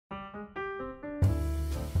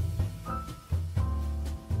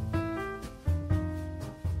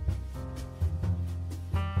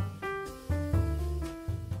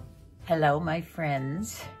Hello, my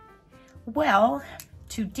friends. Well,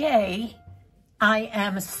 today I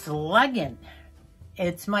am slugging.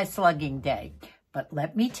 It's my slugging day. But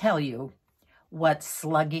let me tell you what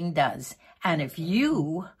slugging does. And if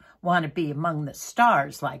you want to be among the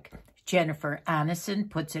stars, like Jennifer Aniston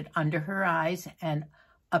puts it under her eyes and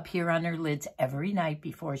up here on her lids every night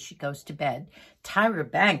before she goes to bed.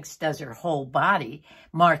 Tyra Banks does her whole body.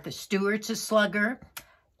 Martha Stewart's a slugger.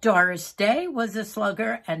 Doris Day was a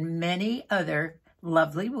slugger, and many other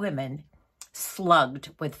lovely women slugged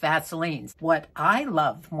with Vaseline. What I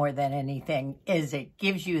love more than anything is it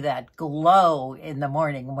gives you that glow in the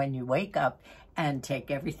morning when you wake up and take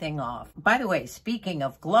everything off. By the way, speaking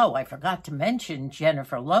of glow, I forgot to mention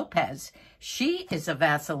Jennifer Lopez. She is a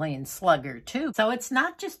Vaseline slugger too. So it's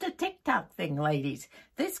not just a TikTok thing, ladies.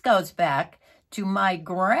 This goes back to my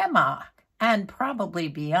grandma and probably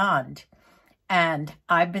beyond. And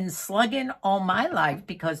I've been slugging all my life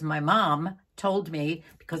because my mom told me,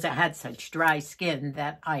 because I had such dry skin,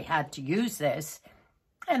 that I had to use this.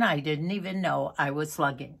 And I didn't even know I was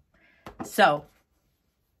slugging. So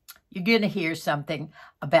you're going to hear something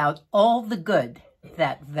about all the good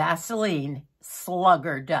that Vaseline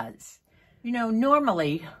Slugger does. You know,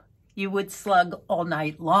 normally you would slug all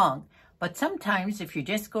night long, but sometimes if you're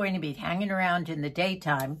just going to be hanging around in the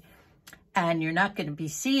daytime and you're not going to be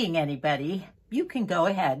seeing anybody, you can go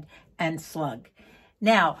ahead and slug.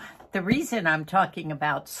 Now, the reason I'm talking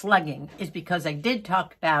about slugging is because I did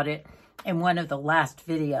talk about it in one of the last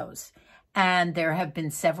videos. And there have been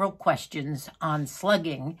several questions on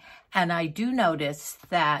slugging. And I do notice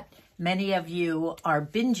that many of you are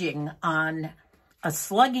binging on a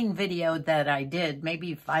slugging video that I did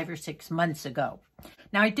maybe 5 or 6 months ago.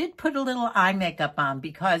 Now, I did put a little eye makeup on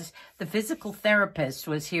because the physical therapist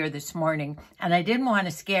was here this morning and I didn't want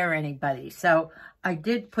to scare anybody. So I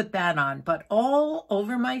did put that on, but all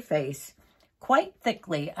over my face, quite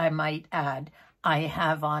thickly, I might add, I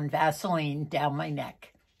have on Vaseline down my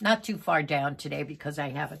neck. Not too far down today because I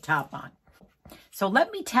have a top on. So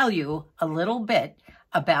let me tell you a little bit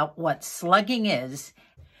about what slugging is.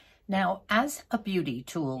 Now, as a beauty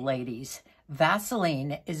tool, ladies,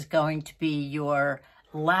 Vaseline is going to be your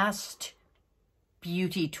last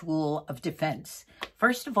beauty tool of defense.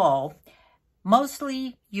 First of all,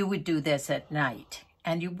 mostly you would do this at night,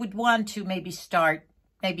 and you would want to maybe start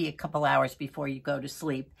maybe a couple hours before you go to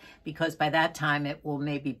sleep, because by that time it will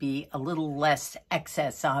maybe be a little less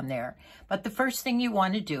excess on there. But the first thing you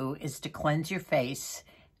want to do is to cleanse your face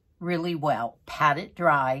really well, pat it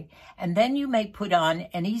dry, and then you may put on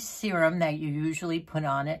any serum that you usually put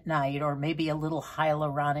on at night, or maybe a little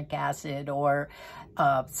hyaluronic acid or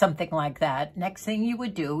something like that. Next thing you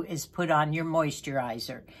would do is put on your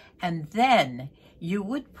moisturizer, and then you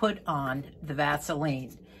would put on the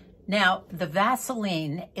Vaseline. Now, the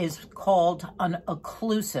Vaseline is called an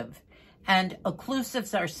occlusive, and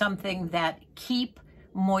occlusives are something that keep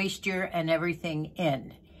moisture and everything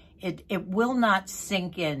in. It will not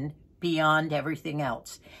sink in beyond everything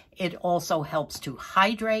else. It also helps to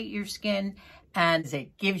hydrate your skin, and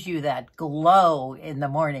it gives you that glow in the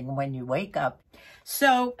morning when you wake up.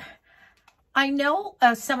 So I know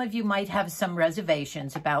some of you might have some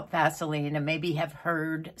reservations about Vaseline and maybe have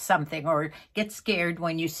heard something or get scared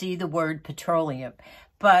when you see the word petroleum.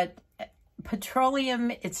 But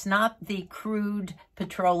petroleum, it's not the crude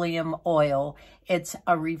petroleum oil. It's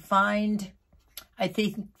a refined, I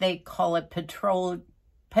think they call it petrolatum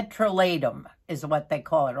is what they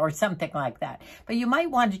call it, or something like that. But you might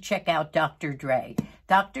want to check out Dr. Dre.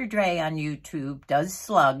 Dr. Dre on YouTube does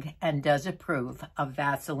slug and does approve of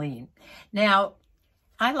Vaseline. Now,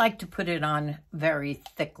 I like to put it on very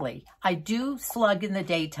thickly. I do slug in the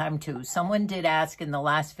daytime too. Someone did ask in the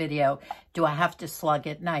last video, do I have to slug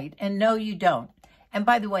at night? And no, you don't. And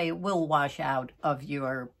by the way, it will wash out of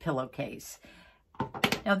your pillowcase.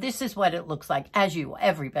 Now, this is what it looks like.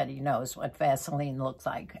 Everybody knows what Vaseline looks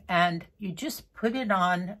like. And you just put it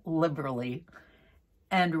on liberally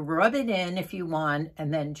and rub it in if you want,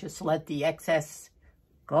 and then just let the excess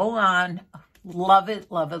go on. Love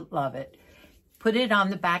it, love it, love it. Put it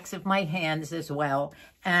on the backs of my hands as well.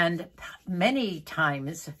 And many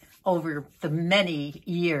times over the many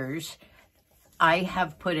years, I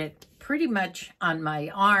have put it pretty much on my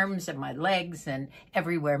arms and my legs and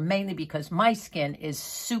everywhere, mainly because my skin is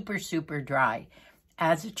super, super dry.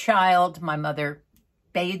 As a child, my mother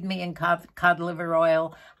bathed me in cod liver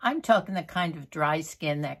oil. I'm talking the kind of dry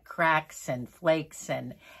skin that cracks and flakes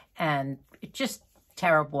and it's just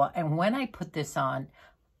terrible. And when I put this on,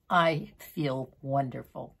 I feel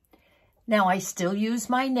wonderful. Now, I still use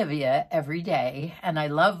my Nivea every day, and I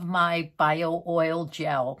love my bio oil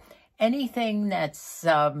gel. anything that's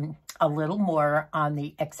a little more on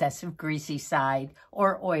the excessive greasy side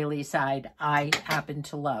or oily side, I happen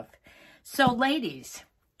to love. So ladies,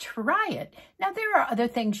 try it. Now, there are other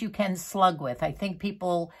things you can slug with. I think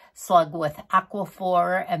people slug with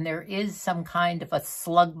Aquaphor, and there is some kind of a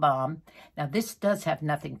slug bomb. Now, this does have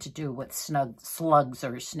nothing to do with slugs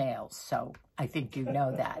or snails, so I think you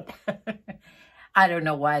know that. I don't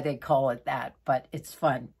know why they call it that, but it's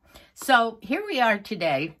fun. So here we are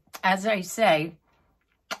today. As I say,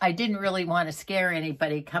 I didn't really want to scare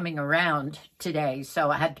anybody coming around today,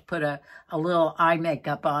 so I had to put a little eye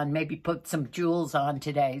makeup on, maybe put some jewels on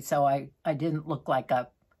today, so I didn't look like a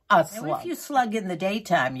slug. Now, if you slug in the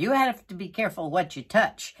daytime, you have to be careful what you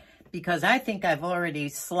touch, because I think I've already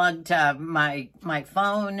slugged my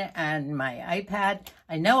phone and my iPad.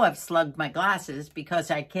 I know I've slugged my glasses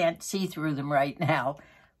because I can't see through them right now.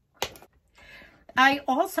 I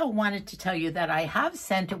also wanted to tell you that I have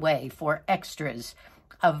sent away for extras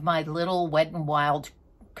of my little Wet n Wild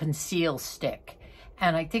conceal stick,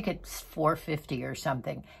 and I think it's $4.50 or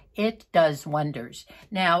something. It does wonders.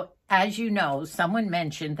 Now, as you know, someone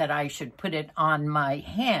mentioned that I should put it on my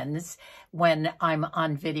hands when I'm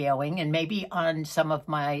on videoing, and maybe on some of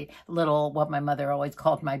my little, what my mother always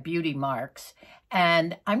called my beauty marks.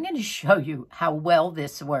 And I'm going to show you how well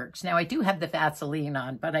this works. Now, I do have the Vaseline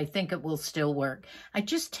on, but I think it will still work. I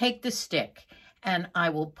just take the stick and I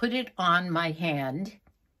will put it on my hand.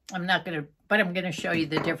 I'm going to show you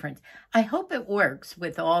the difference. I hope it works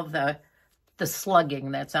with all the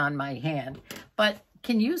slugging that's on my hand. But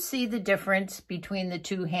can you see the difference between the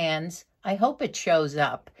two hands? I hope it shows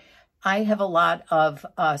up. I have a lot of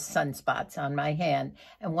sunspots on my hand,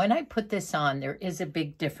 and when I put this on, there is a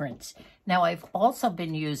big difference. Now, I've also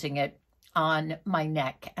been using it on my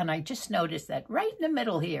neck, and I just noticed that right in the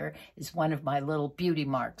middle here is one of my little beauty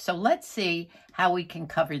marks. So let's see how we can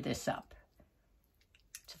cover this up.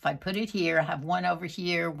 So if I put it here, I have one over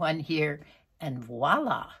here, one here, and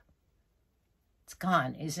voila. It's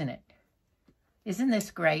gone, isn't it? Isn't this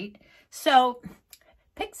great? So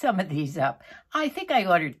pick some of these up. I think I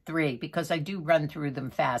ordered 3 because I do run through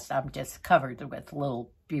them fast. I'm just covered with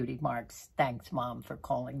little beauty marks. Thanks, Mom, for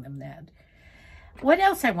calling them that. What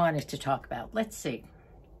else I wanted to talk about? Let's see.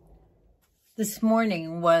 This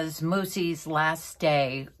morning was Moosey's last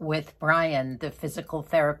day with Brian, the physical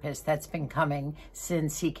therapist that's been coming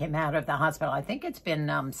since he came out of the hospital. I think it's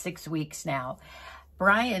been 6 weeks now.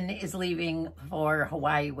 Brian is leaving for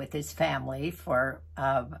Hawaii with his family for,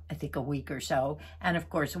 I think, a week or so. And of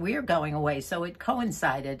course, we're going away. So it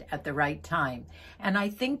coincided at the right time. And I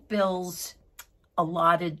think Bill's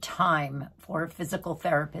allotted time for a physical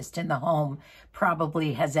therapist in the home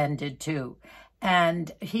probably has ended too.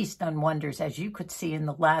 And he's done wonders. As you could see in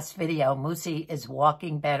the last video, Moosey is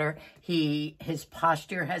walking better. His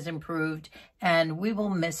posture has improved. And we will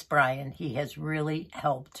miss Brian. He has really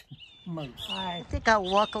helped Moose. I think I'll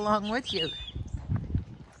walk along with you.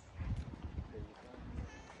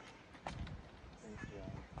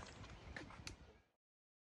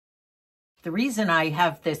 The reason I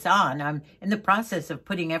have this on, I'm in the process of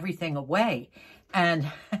putting everything away,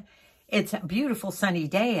 and it's a beautiful sunny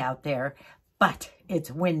day out there, but it's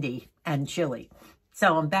windy and chilly.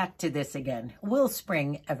 So I'm back to this again. Will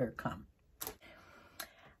spring ever come?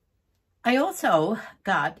 I also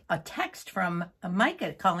got a text from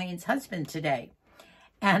Micah, Colleen's husband, today.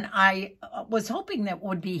 And I was hoping that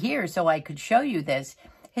would be here so I could show you this.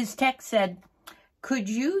 His text said, could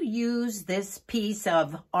you use this piece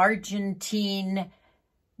of Argentine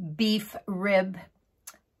beef rib?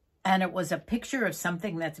 And it was a picture of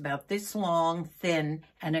something that's about this long, thin,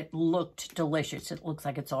 and it looked delicious. It looks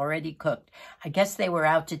like it's already cooked. I guess they were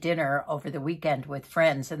out to dinner over the weekend with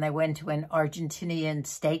friends, and they went to an Argentinian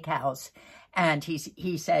steakhouse. And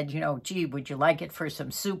he said, you know, gee, would you like it for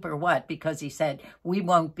some soup or what? Because he said, we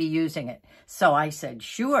won't be using it. So I said,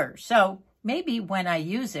 sure. So maybe when I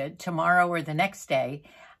use it tomorrow or the next day,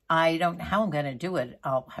 I don't know how I'm going to do it.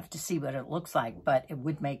 I'll have to see what it looks like, but it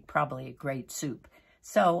would make probably a great soup.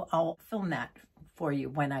 So I'll film that for you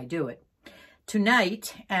when I do it.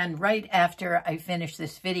 Tonight, and right after I finish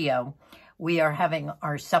this video, we are having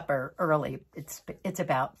our supper early. It's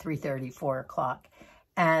about 3:30, 4 o'clock.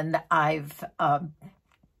 And I've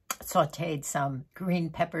sauteed some green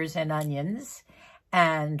peppers and onions,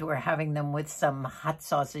 and we're having them with some hot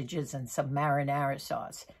sausages and some marinara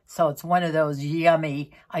sauce. So it's one of those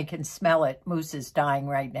yummy, I can smell it. Moose is dying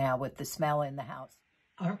right now with the smell in the house.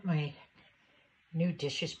 Aren't my new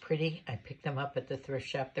dishes pretty? I picked them up at the thrift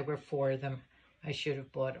shop. There were 4 of them. I should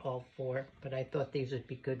have bought all 4, but I thought these would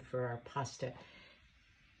be good for our pasta.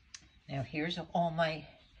 Now here's all my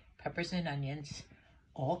peppers and onions.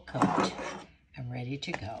 all cooked and ready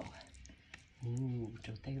to go. Ooh,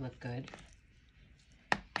 don't they look good?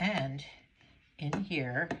 And in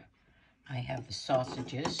here, I have the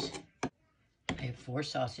sausages. I have 4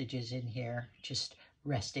 sausages in here, just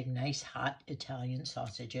resting, nice hot Italian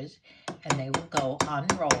sausages. And they will go on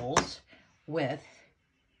rolls with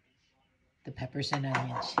the peppers and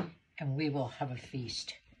onions. And we will have a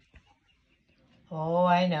feast. Oh,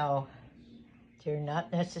 I know. They're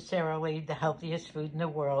not necessarily the healthiest food in the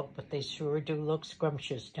world, but they sure do look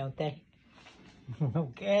scrumptious, don't they?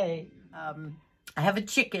 Okay. I have a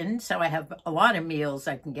chicken, so I have a lot of meals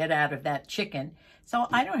I can get out of that chicken. So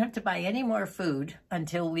I don't have to buy any more food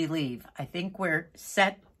until we leave. I think we're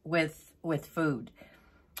set with food.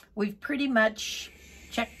 We've pretty much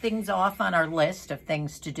checked things off on our list of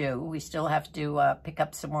things to do. We still have to pick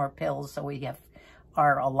up some more pills, so we have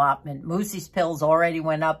our allotment. Moosey's pills already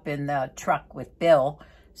went up in the truck with Bill,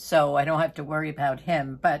 so I don't have to worry about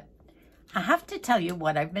him. But I have to tell you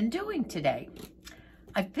what I've been doing today.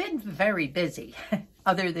 I've been very busy,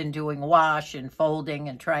 other than doing wash and folding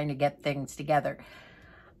and trying to get things together.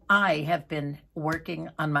 I have been working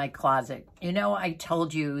on my closet. You know, I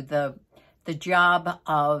told you the job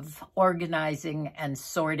of organizing and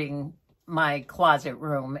sorting my closet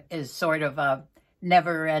room is sort of a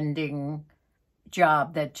never-ending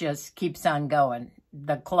job that just keeps on going.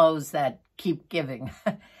 The clothes that keep giving.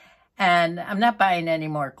 And I'm not buying any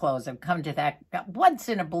more clothes. I've come to that once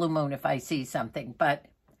in a blue moon if I see something. But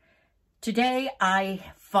today I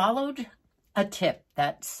followed a tip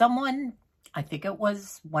that someone, I think it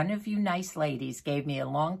was one of you nice ladies, gave me a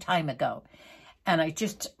long time ago. And I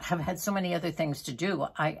just have had so many other things to do.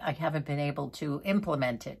 I haven't been able to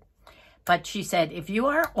implement it. But she said, if you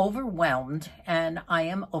are overwhelmed, and I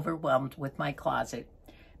am overwhelmed with my closet,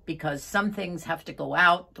 because some things have to go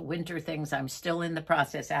out, the winter things, I'm still in the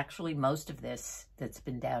process. Actually, most of this that's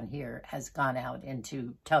been down here has gone out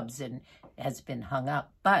into tubs and has been hung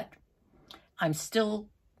up. But I'm still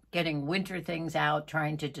getting winter things out,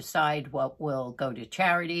 trying to decide what will go to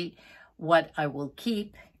charity, what I will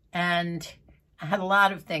keep. And I had a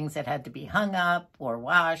lot of things that had to be hung up or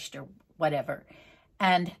washed or whatever.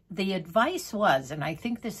 And the advice was, and I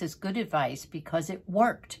think this is good advice because it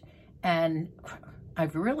worked, and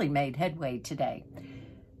I've really made headway today.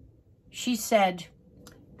 She said,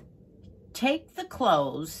 take the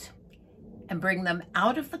clothes and bring them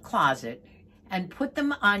out of the closet and put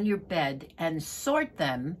them on your bed and sort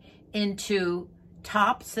them into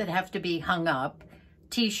tops that have to be hung up,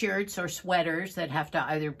 t-shirts or sweaters that have to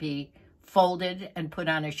either be folded and put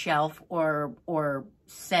on a shelf or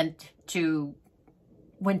sent to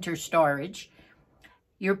winter storage.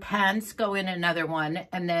 Your pants go in another one,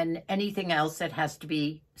 and then anything else that has to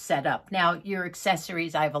be set up. Now, your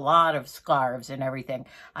accessories, I have a lot of scarves and everything.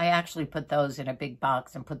 I actually put those in a big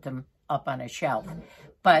box and put them up on a shelf.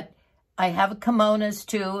 But I have kimonos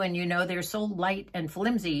too, and you know, they're so light and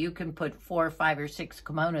flimsy, you can put 4, 5, or 6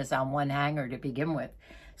 kimonos on one hanger to begin with.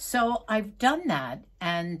 So I've done that,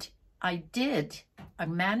 and I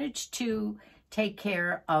managed to take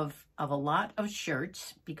care of a lot of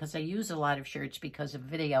shirts, because I use a lot of shirts because of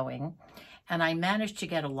videoing, and I managed to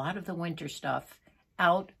get a lot of the winter stuff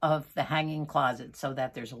out of the hanging closet so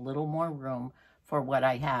that there's a little more room for what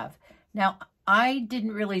I have. Now, I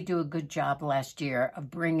didn't really do a good job last year of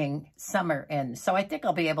bringing summer in, so I think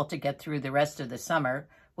I'll be able to get through the rest of the summer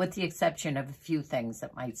with the exception of a few things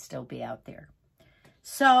that might still be out there.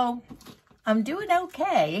 So I'm doing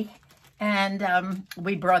okay. And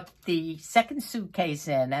we brought the second suitcase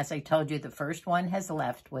in. As I told you, the first one has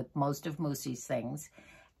left with most of Moosey's things.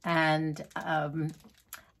 And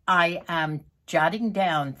I am jotting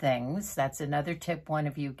down things. That's another tip one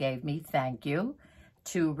of you gave me. Thank you.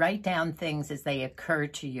 To write down things as they occur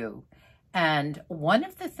to you. And one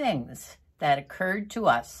of the things that occurred to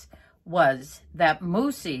us was that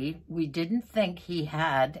Moosey, we didn't think he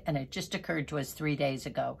had, and it just occurred to us 3 days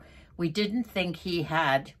ago, we didn't think he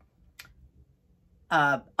had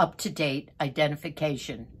up-to-date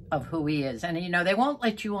identification of who he is. And, you know, they won't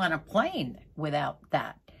let you on a plane without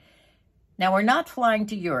that. Now, we're not flying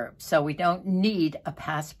to Europe, so we don't need a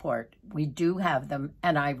passport. We do have them,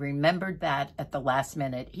 and I remembered that at the last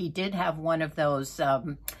minute. He did have one of those,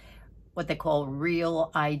 what they call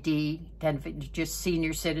real ID, just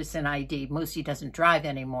senior citizen ID. Moosey doesn't drive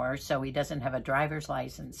anymore, so he doesn't have a driver's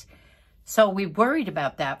license. So we worried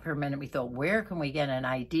about that for a minute. We thought, where can we get an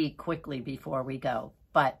ID quickly before we go?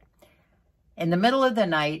 But in the middle of the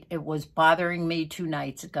night, it was bothering me 2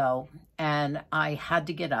 nights ago, and I had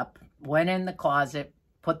to get up, went in the closet,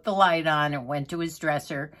 put the light on, and went to his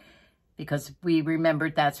dresser because we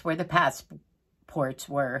remembered that's where the passports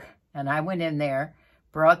were. And I went in there,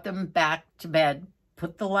 brought them back to bed,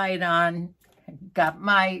 put the light on, got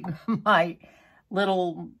my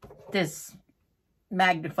this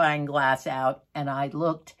magnifying glass out, and I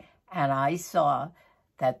looked and I saw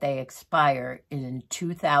that they expire in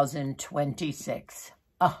 2026.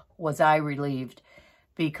 Oh, was I relieved,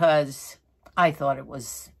 because I thought it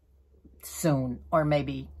was soon, or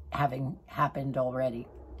maybe having happened already.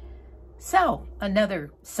 So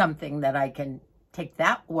another something that I can take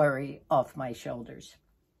that worry off my shoulders.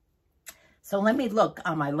 So let me look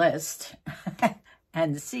on my list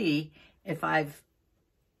and see if I've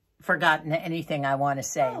forgotten anything I want to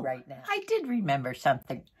say right now. I did remember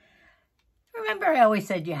something. Remember, I always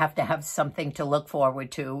said you have to have something to look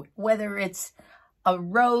forward to, whether it's a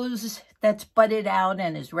rose that's budded out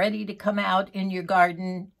and is ready to come out in your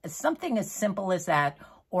garden, something as simple as that,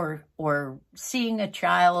 or seeing a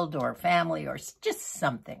child or a family, or just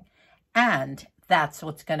something. And that's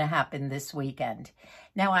what's going to happen this weekend.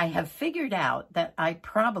 Now, I have figured out that I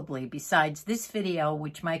probably, besides this video,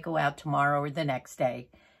 which might go out tomorrow or the next day,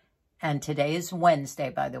 and today is Wednesday,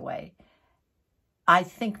 by the way, I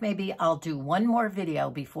think maybe I'll do one more video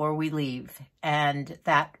before we leave, and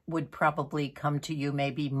that would probably come to you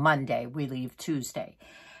maybe Monday. We leave Tuesday.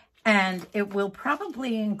 And it will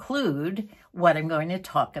probably include what I'm going to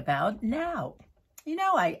talk about now. You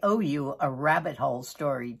know, I owe you a rabbit hole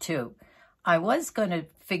story, too. I was going to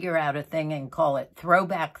figure out a thing and call it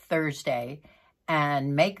Throwback Thursday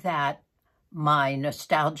and make that my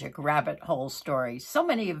nostalgic rabbit hole story. So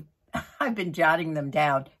many of I've been jotting them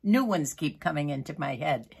down. New ones keep coming into my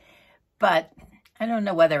head. But I don't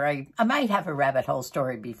know whether I might have a rabbit hole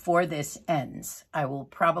story before this ends. I will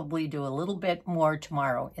probably do a little bit more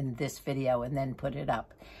tomorrow in this video and then put it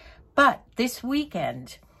up. But this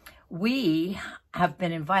weekend, we have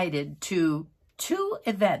been invited to 2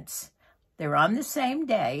 events. They're on the same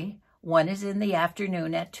day. One is in the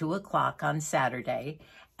afternoon at 2 o'clock on Saturday,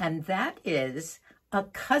 and that is a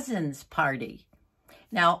cousins party.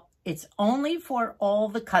 Now, it's only for all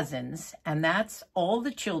the cousins, and that's all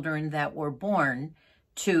the children that were born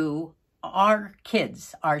to our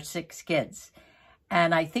kids, our 6 kids.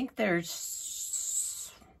 And I think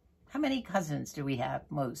there's, how many cousins do we have,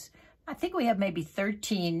 Moose? I think we have maybe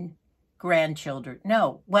 13 grandchildren.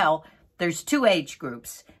 No, well, there's 2 age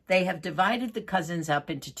groups. They have divided the cousins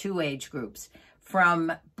up into 2 age groups.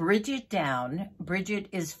 From Bridget down, Bridget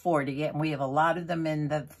is 40, and we have a lot of them in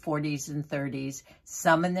the 40s and 30s,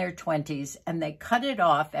 some in their 20s, and they cut it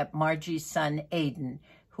off at Margie's son, Aiden,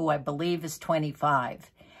 who I believe is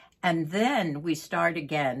 25. And then we start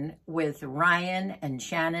again with Ryan and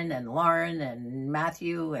Shannon and Lauren and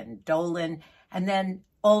Matthew and Dolan, and then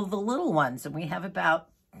all the little ones, and we have about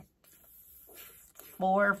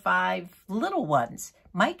 4 or 5 little ones,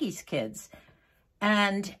 Mikey's kids.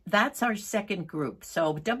 And that's our second group.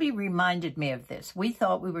 So Debbie reminded me of this. We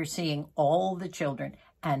thought we were seeing all the children,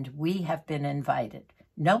 and we have been invited.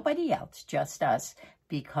 Nobody else, just us,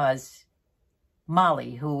 because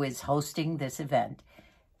Molly, who is hosting this event,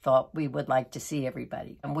 thought we would like to see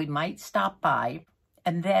everybody. And we might stop by.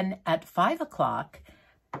 And then at 5 o'clock,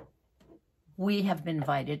 we have been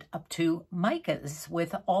invited up to Micah's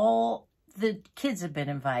with all the kids have been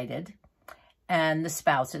invited. And the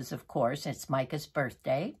spouses, of course. It's Micah's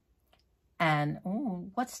birthday. And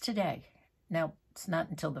what's today? No, it's not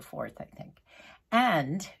until the 4th, I think.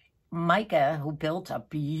 And Micah, who built a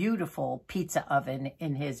beautiful pizza oven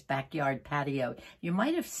in his backyard patio. You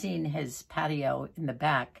might have seen his patio in the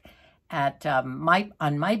back at on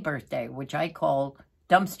my birthday, which I call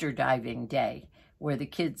dumpster diving day, where the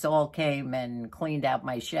kids all came and cleaned out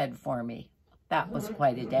my shed for me. That was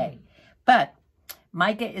quite a day. But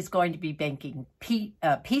Micah is going to be baking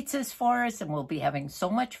pizzas for us, and we'll be having so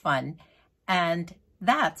much fun. And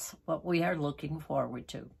that's what we are looking forward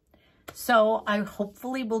to. So I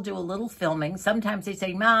hopefully will do a little filming. Sometimes they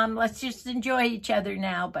say, Mom, let's just enjoy each other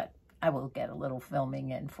now. But I will get a little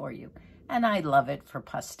filming in for you. And I love it for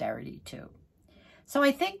posterity, too. So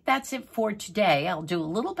I think that's it for today. I'll do a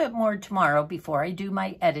little bit more tomorrow before I do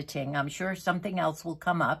my editing. I'm sure something else will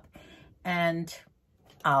come up. And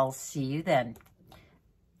I'll see you then.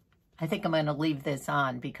 I think I'm going to leave this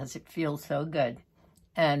on because it feels so good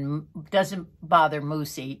and doesn't bother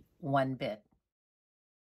Moosey one bit.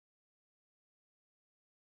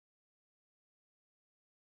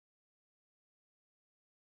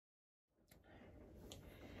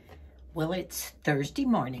 Well, it's Thursday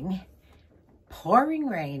morning, pouring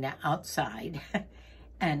rain outside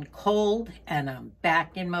and cold, and I'm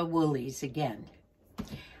back in my woolies again.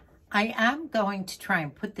 I am going to try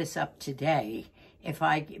and put this up today if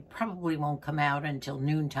it probably won't come out until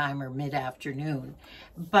noontime or mid-afternoon.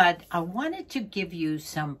 But I wanted to give you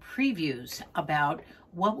some previews about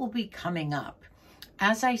what will be coming up.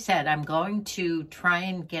 As I said, I'm going to try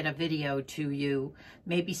and get a video to you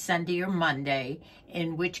maybe Sunday or Monday,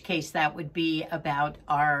 in which case that would be about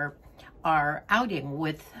our outing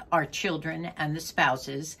with our children and the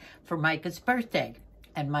spouses for Micah's birthday.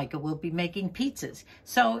 And Micah will be making pizzas.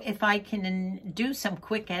 So if I can do some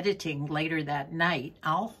quick editing later that night,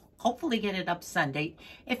 I'll hopefully get it up Sunday,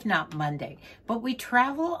 if not Monday. But we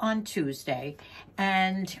travel on Tuesday,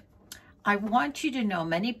 and I want you to know,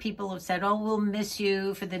 many people have said, oh, we'll miss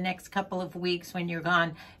you for the next couple of weeks when you're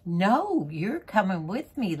gone. No, you're coming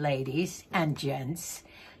with me, ladies and gents.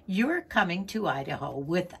 You're coming to Idaho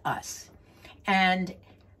with us. And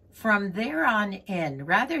from there on in,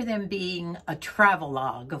 rather than being a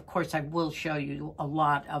travelogue, of course, I will show you a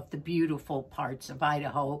lot of the beautiful parts of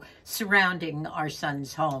Idaho surrounding our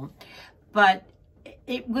son's home. But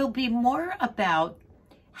it will be more about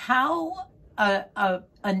how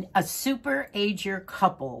a super ager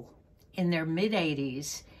couple in their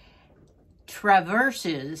mid-80s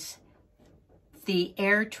traverses the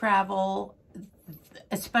air travel,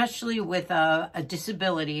 especially with a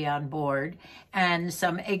disability on board and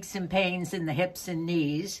some aches and pains in the hips and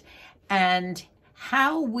knees, and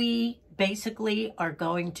how we basically are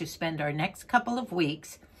going to spend our next couple of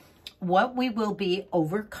weeks, what we will be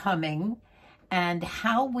overcoming, and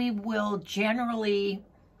how we will generally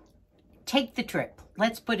take the trip.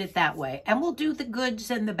 Let's put it that way. And we'll do the goods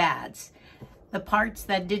and the bads. The parts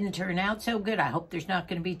that didn't turn out so good, I hope there's not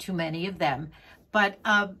going to be too many of them. But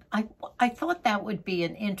I thought that would be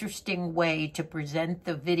an interesting way to present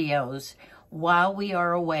the videos while we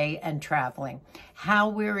are away and traveling. How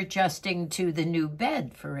we're adjusting to the new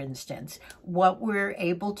bed, for instance. What we're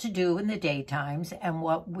able to do in the daytimes and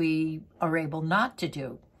what we are able not to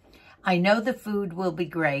do. I know the food will be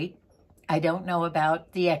great. I don't know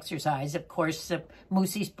about the exercise. Of course,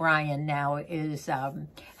 Moosey's Brian now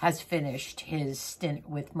has finished his stint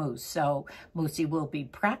with Moose. So Moosey will be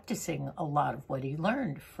practicing a lot of what he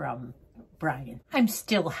learned from Brian. I'm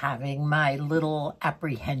still having my little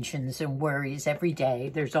apprehensions and worries every day.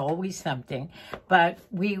 There's always something. But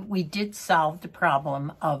we did solve the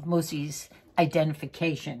problem of Moosey's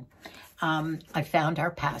identification. I found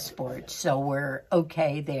our passports, so we're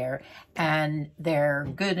okay there, and they're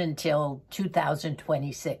good until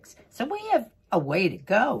 2026. So we have a way to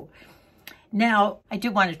go. Now, I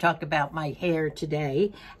do want to talk about my hair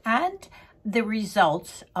today and the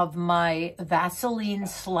results of my Vaseline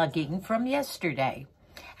slugging from yesterday.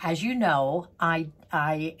 As you know, I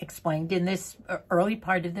explained in this early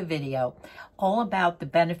part of the video all about the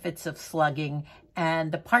benefits of slugging,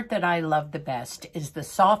 and the part that I love the best is the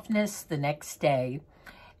softness the next day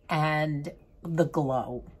and the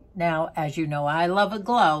glow. Now, as you know, I love a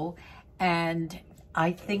glow, and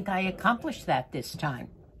I think I accomplished that this time.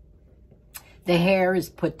 The hair is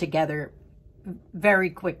put together very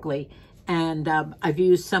quickly, and I've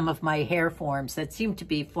used some of my hair forms that seem to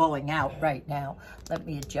be falling out right now. Let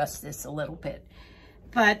me adjust this a little bit.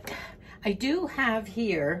 But I do have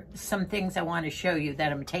here some things I want to show you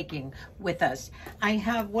that I'm taking with us. I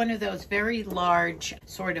have one of those very large,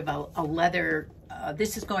 sort of a leather,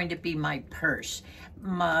 this is going to be my purse.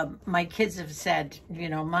 My kids have said, you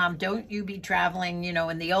know, Mom, don't you be traveling, you know,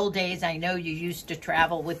 in the old days, I know you used to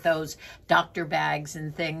travel with those doctor bags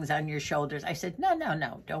and things on your shoulders. I said,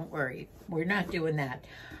 no, don't worry. We're not doing that.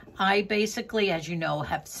 I basically, as you know,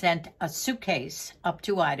 have sent a suitcase up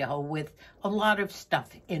to Idaho with a lot of stuff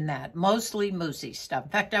in that, mostly Moosey stuff. In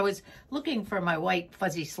fact, I was looking for my white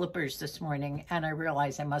fuzzy slippers this morning, and I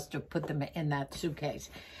realized I must have put them in that suitcase.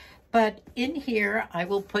 But in here, I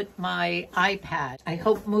will put my iPad. I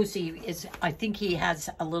hope Moosey is, I think he has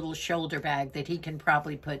a little shoulder bag that he can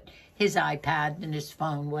probably put his iPad and his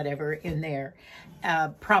phone, whatever, in there.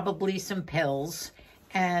 Probably some pills.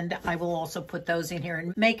 And I will also put those in here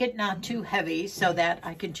and make it not too heavy so that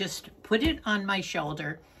I can just put it on my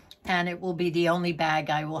shoulder, and it will be the only bag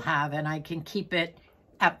I will have, and I can keep it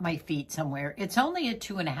at my feet somewhere. It's only a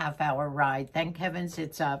 2.5-hour ride. Thank heavens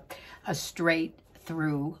it's a straight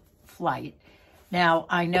through flight. Now,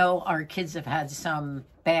 I know our kids have had some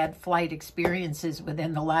bad flight experiences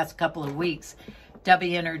within the last couple of weeks.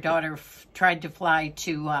 Debbie and her daughter tried to fly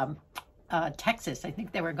to Texas. I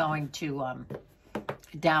think they were going to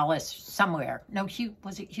Dallas somewhere. No,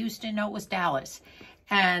 was it Houston? No, it was Dallas.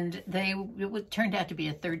 And it turned out to be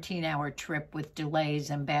a 13-hour trip with delays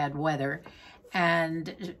and bad weather.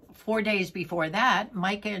 And 4 days before that,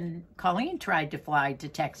 Mike and Colleen tried to fly to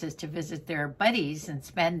Texas to visit their buddies and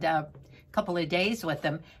spend couple of days with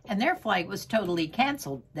them, and their flight was totally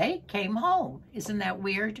canceled. They came home. Isn't that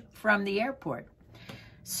weird? From the airport.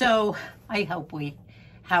 So I hope we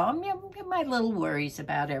have my little worries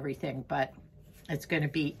about everything, but it's going to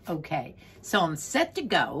be okay. So I'm set to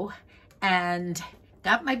go and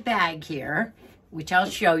got my bag here, which I'll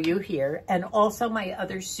show you here, and also my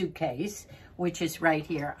other suitcase, which is right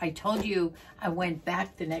here. I told you I went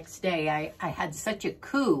back the next day. I had such a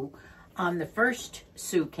coup on the first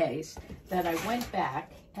suitcase that I went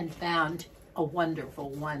back and found a wonderful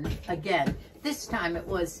one again. This time it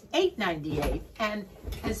was $8.98, and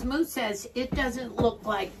as Moo says, it doesn't look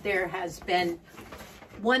like there has been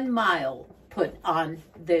 1 mile put on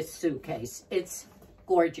this suitcase. It's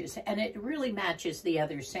gorgeous, and it really matches the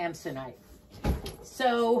other Samsonite.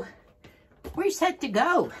 So we're set to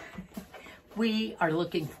go. We are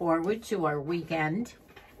looking forward to our weekend,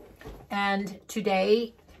 and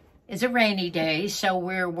today is a rainy day, so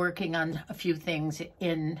we're working on a few things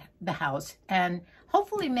in the house, and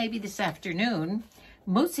hopefully maybe this afternoon,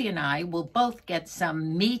 Moosey and I will both get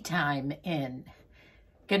some me time in.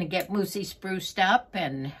 Gonna get Moosey spruced up,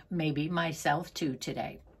 and maybe myself too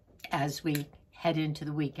today as we head into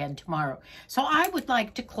the weekend tomorrow. So I would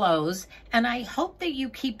like to close, and I hope that you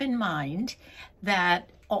keep in mind that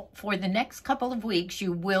for the next couple of weeks,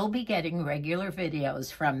 you will be getting regular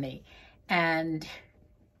videos from me, and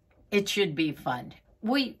it should be fun.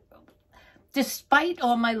 Despite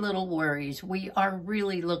all my little worries, we are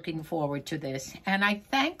really looking forward to this, and I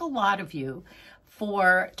thank a lot of you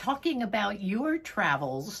for talking about your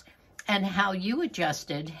travels and how you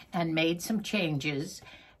adjusted and made some changes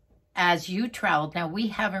as you traveled. Now, we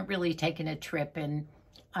haven't really taken a trip in,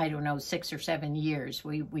 I don't know, 6 or 7 years.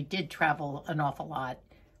 We did travel an awful lot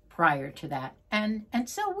prior to that. And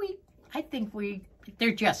so I think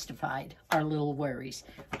they're justified, our little worries.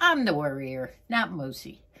 I'm the worrier, not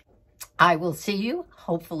Moosey. I will see you,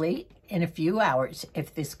 hopefully, in a few hours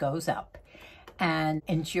if this goes up. And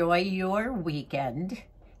enjoy your weekend.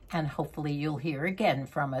 And hopefully you'll hear again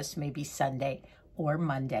from us, maybe Sunday or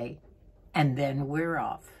Monday. And then we're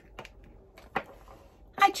off.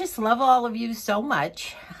 I just love all of you so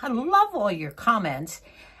much. I love all your comments.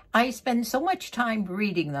 I spend so much time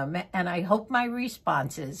reading them, and I hope my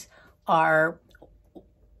responses are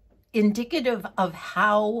indicative of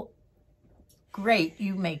how great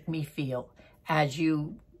you make me feel as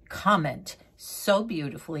you comment so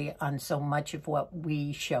beautifully on so much of what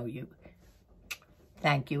we show you.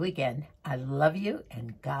 Thank you again. I love you,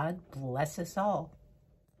 and God bless us all.